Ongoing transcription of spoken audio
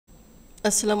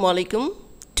Assalamu alaikum.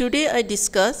 Today I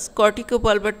discuss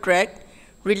corticobulbar tract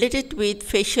related with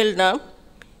facial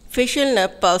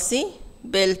nerve palsy,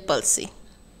 Bell palsy.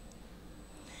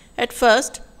 At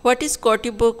first, what is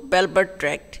corticobulbar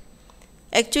tract?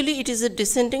 Actually, it is a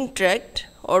descending tract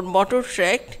or motor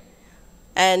tract,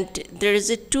 and there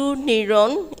is a two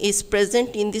neuron is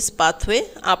present in this pathway,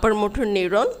 upper motor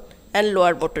neuron and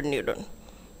lower motor neuron.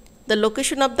 The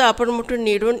location of the upper motor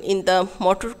neuron in the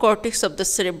motor cortex of the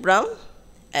cerebrum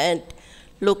and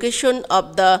location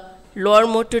of the lower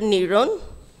motor neuron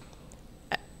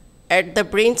at the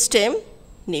brainstem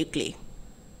nuclei.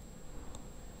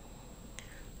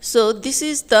 So this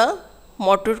is the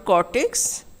motor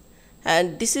cortex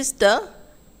and this is the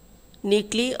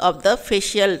nuclei of the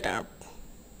facial nerve.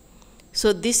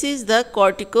 So this is the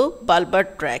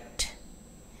corticobulbar tract.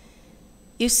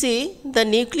 You see, the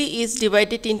nuclei is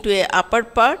divided into a upper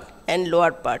part and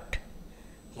lower part.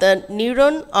 The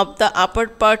neuron of the upper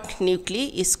part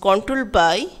nuclei is controlled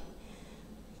by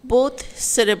both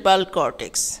cerebral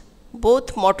cortex.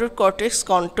 Both motor cortex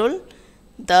control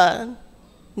the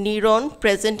neuron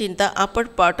present in the upper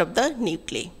part of the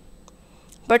nuclei.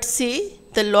 But see,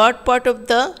 the lower part of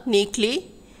the nuclei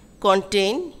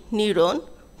contain neuron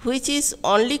which is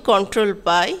only controlled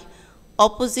by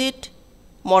opposite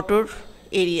motor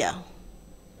area.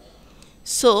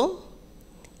 So,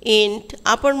 in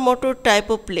upper motor type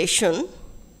of lesion,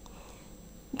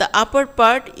 the upper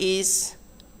part is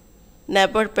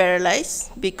never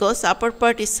paralyzed because upper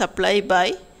part is supplied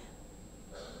by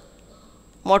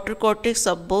motor cortex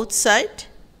of both sides,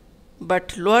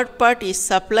 but lower part is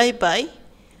supplied by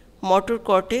motor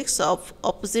cortex of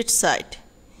opposite side.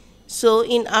 So,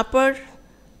 in upper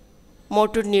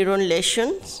motor neuron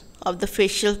lesions of the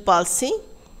facial palsy,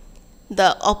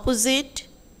 the opposite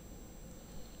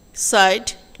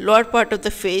side, lower part of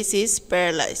the face is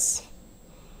paralyzed.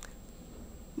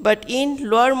 But in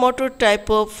lower motor type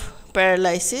of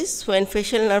paralysis, when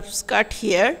facial nerves cut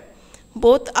here,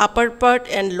 both upper part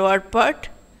and lower part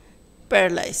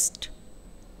paralyzed.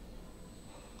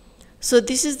 So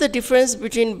this is the difference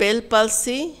between Bell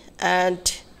palsy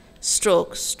and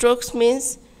stroke. Strokes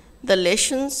means the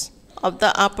lesions of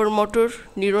the upper motor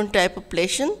neuron type of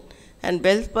lesion, and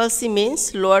Bell palsy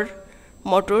means lower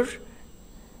motor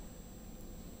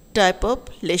type of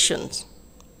lesions.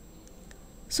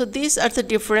 So these are the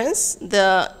difference.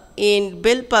 In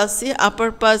Bell palsy,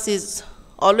 upper part is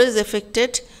always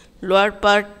affected, lower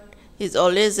part is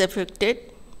always affected.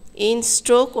 In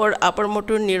stroke or upper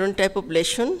motor neuron type of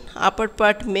lesion, upper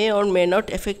part may or may not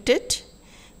affected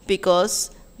because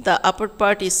the upper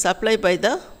part is supplied by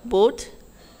the both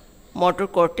motor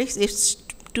cortex. If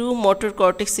two motor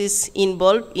cortex is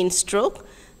involved in stroke,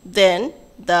 then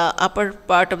the upper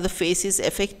part of the face is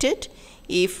affected.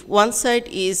 If one side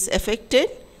is affected,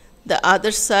 the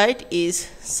other side is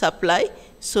supplied,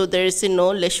 so there is no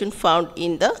lesion found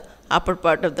in the upper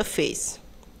part of the face.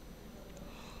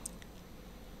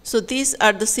 So these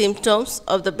are the symptoms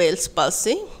of the Bell's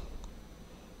palsy.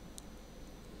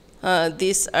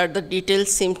 These are the detailed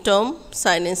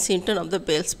sign and symptom of the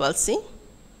Bell's palsy.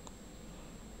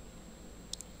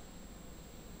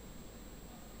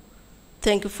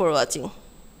 Thank you for watching.